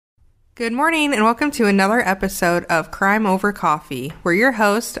Good morning and welcome to another episode of Crime Over Coffee. We're your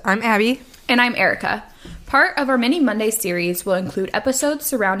host. I'm Abby. And I'm Erica. Part of our mini Monday series will include episodes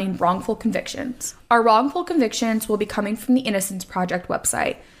surrounding wrongful convictions. Our wrongful convictions will be coming from the Innocence Project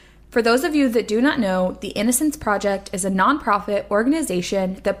website. For those of you that do not know, the Innocence Project is a nonprofit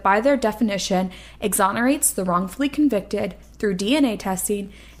organization that by their definition exonerates the wrongfully convicted through DNA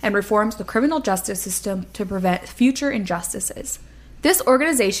testing and reforms the criminal justice system to prevent future injustices. This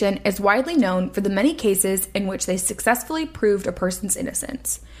organization is widely known for the many cases in which they successfully proved a person's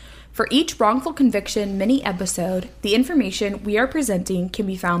innocence. For each wrongful conviction mini-episode, the information we are presenting can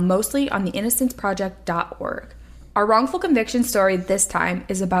be found mostly on the innocenceproject.org. Our wrongful conviction story this time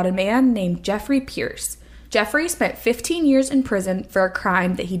is about a man named Jeffrey Pierce. Jeffrey spent 15 years in prison for a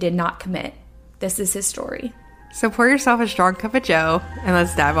crime that he did not commit. This is his story. So pour yourself a strong cup of joe and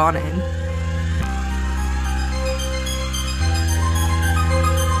let's dive on in.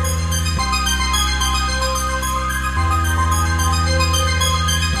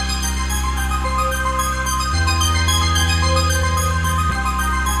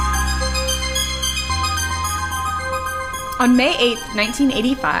 On May 8,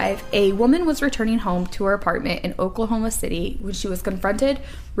 1985, a woman was returning home to her apartment in Oklahoma City when she was confronted,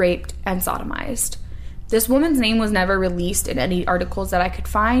 raped, and sodomized. This woman's name was never released in any articles that I could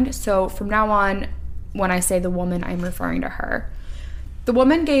find, so from now on, when I say the woman, I'm referring to her. The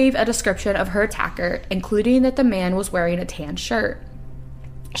woman gave a description of her attacker, including that the man was wearing a tan shirt.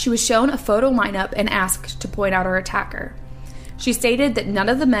 She was shown a photo lineup and asked to point out her attacker. She stated that none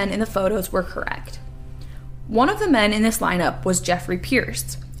of the men in the photos were correct. One of the men in this lineup was Jeffrey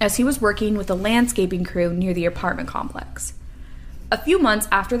Pierce, as he was working with a landscaping crew near the apartment complex. A few months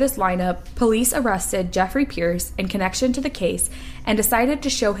after this lineup, police arrested Jeffrey Pierce in connection to the case and decided to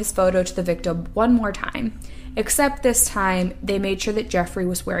show his photo to the victim one more time, except this time they made sure that Jeffrey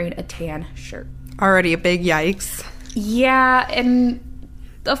was wearing a tan shirt. Already a big yikes. Yeah, and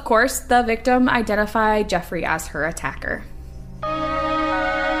of course, the victim identified Jeffrey as her attacker.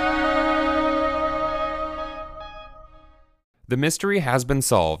 The mystery has been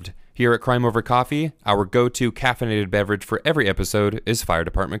solved. Here at Crime Over Coffee, our go-to caffeinated beverage for every episode is Fire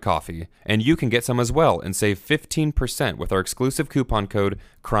Department Coffee. And you can get some as well and save 15% with our exclusive coupon code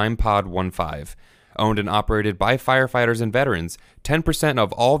CRIMEPOD15. Owned and operated by firefighters and veterans, 10%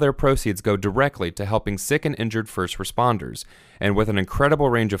 of all their proceeds go directly to helping sick and injured first responders. And with an incredible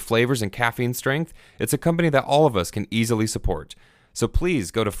range of flavors and caffeine strength, it's a company that all of us can easily support. So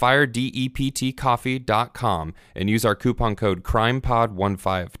please go to firedeptcoffee.com and use our coupon code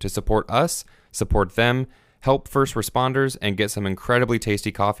CRIMEPOD15 to support us, support them, help first responders, and get some incredibly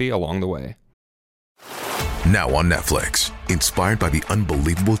tasty coffee along the way. Now on Netflix, inspired by the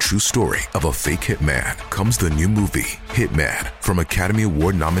unbelievable true story of a fake hitman, comes the new movie, Hitman, from Academy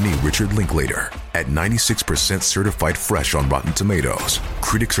Award nominee Richard Linklater. At 96% certified fresh on Rotten Tomatoes,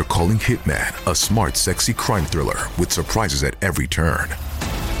 critics are calling Hitman a smart, sexy crime thriller with surprises at every turn.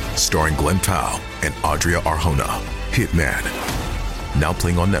 Starring Glenn Powell and Adria Arjona, Hitman. Now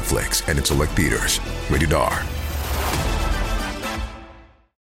playing on Netflix and in select theaters. Rated R.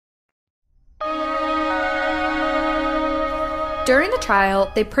 During the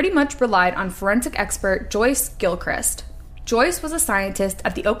trial, they pretty much relied on forensic expert Joyce Gilchrist. Joyce was a scientist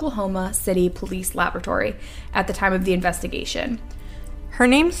at the Oklahoma City Police Laboratory at the time of the investigation. Her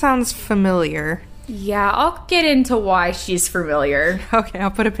name sounds familiar. Yeah, I'll get into why she's familiar. Okay,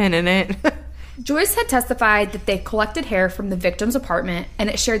 I'll put a pin in it. Joyce had testified that they collected hair from the victim's apartment and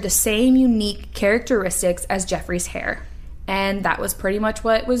it shared the same unique characteristics as Jeffrey's hair. And that was pretty much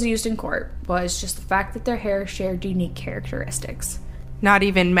what was used in court, was just the fact that their hair shared unique characteristics. Not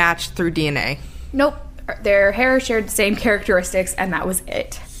even matched through DNA. Nope. Their hair shared the same characteristics, and that was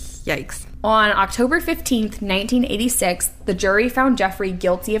it. Yikes. On October 15th, 1986, the jury found Jeffrey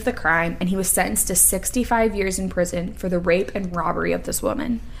guilty of the crime, and he was sentenced to 65 years in prison for the rape and robbery of this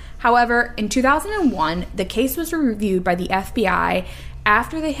woman. However, in 2001, the case was reviewed by the FBI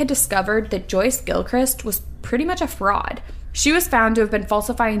after they had discovered that Joyce Gilchrist was pretty much a fraud. She was found to have been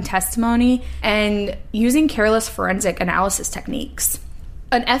falsifying testimony and using careless forensic analysis techniques.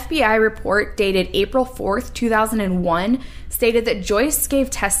 An FBI report dated April 4th, 2001 stated that Joyce gave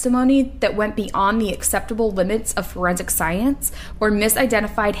testimony that went beyond the acceptable limits of forensic science or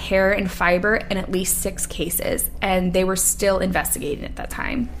misidentified hair and fiber in at least 6 cases, and they were still investigating at that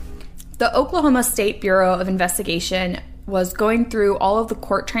time. The Oklahoma State Bureau of Investigation was going through all of the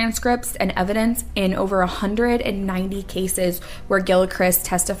court transcripts and evidence in over 190 cases where Gilchrist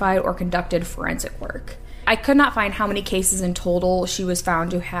testified or conducted forensic work. I could not find how many cases in total she was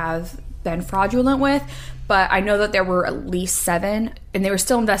found to have been fraudulent with, but I know that there were at least 7, and they were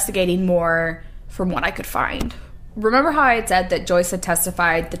still investigating more from what I could find. Remember how I had said that Joyce had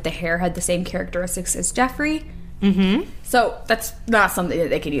testified that the hair had the same characteristics as Jeffrey? Mm-hmm. So that's not something that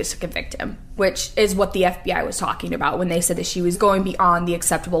they could use to convict him, which is what the FBI was talking about when they said that she was going beyond the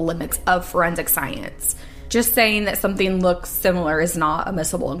acceptable limits of forensic science. Just saying that something looks similar is not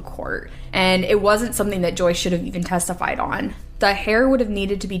admissible in court. And it wasn't something that Joyce should have even testified on. The hair would have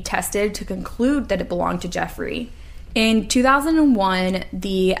needed to be tested to conclude that it belonged to Jeffrey. In 2001,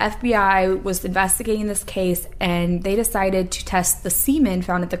 the FBI was investigating this case, and they decided to test the semen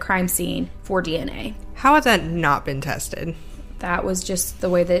found at the crime scene for DNA. How has that not been tested? That was just the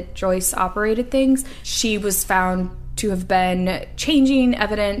way that Joyce operated things. She was found to have been changing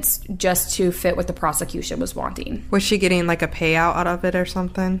evidence just to fit what the prosecution was wanting. Was she getting like a payout out of it or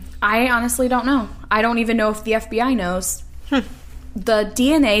something? I honestly don't know. I don't even know if the FBI knows. The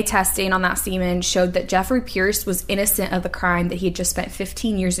DNA testing on that semen showed that Jeffrey Pierce was innocent of the crime that he had just spent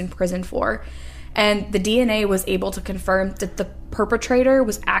 15 years in prison for. And the DNA was able to confirm that the perpetrator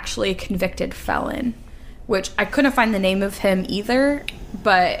was actually a convicted felon, which I couldn't find the name of him either,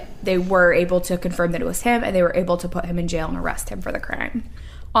 but they were able to confirm that it was him, and they were able to put him in jail and arrest him for the crime.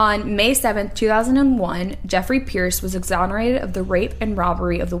 On May 7th, 2001, Jeffrey Pierce was exonerated of the rape and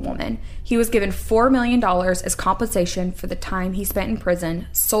robbery of the woman. He was given $4 million as compensation for the time he spent in prison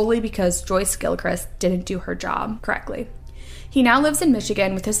solely because Joyce Gilchrist didn't do her job correctly. He now lives in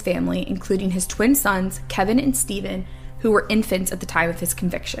Michigan with his family, including his twin sons, Kevin and Stephen, who were infants at the time of his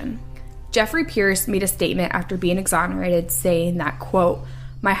conviction. Jeffrey Pierce made a statement after being exonerated saying that, quote,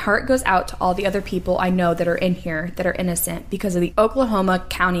 "My heart goes out to all the other people I know that are in here that are innocent because of the Oklahoma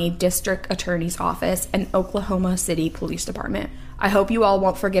County District Attorney's Office and Oklahoma City Police Department. I hope you all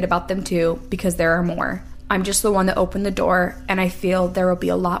won't forget about them too, because there are more. I'm just the one that opened the door, and I feel there will be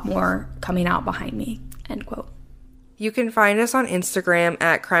a lot more coming out behind me." End quote. You can find us on Instagram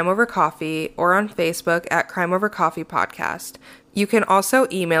at Crime Over Coffee or on Facebook at Crime Over Coffee Podcast. You can also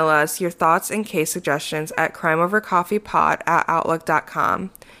email us your thoughts and case suggestions at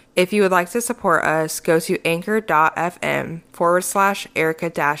crimeovercoffeepod@outlook.com. If you would like to support us, go to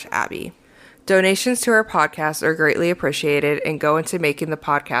anchor.fm/Erica-Abby. Donations to our podcast are greatly appreciated and go into making the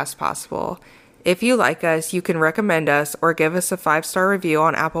podcast possible. If you like us, you can recommend us or give us a 5-star review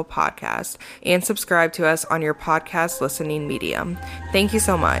on Apple Podcasts and subscribe to us on your podcast listening medium. Thank you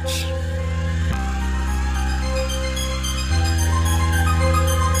so much.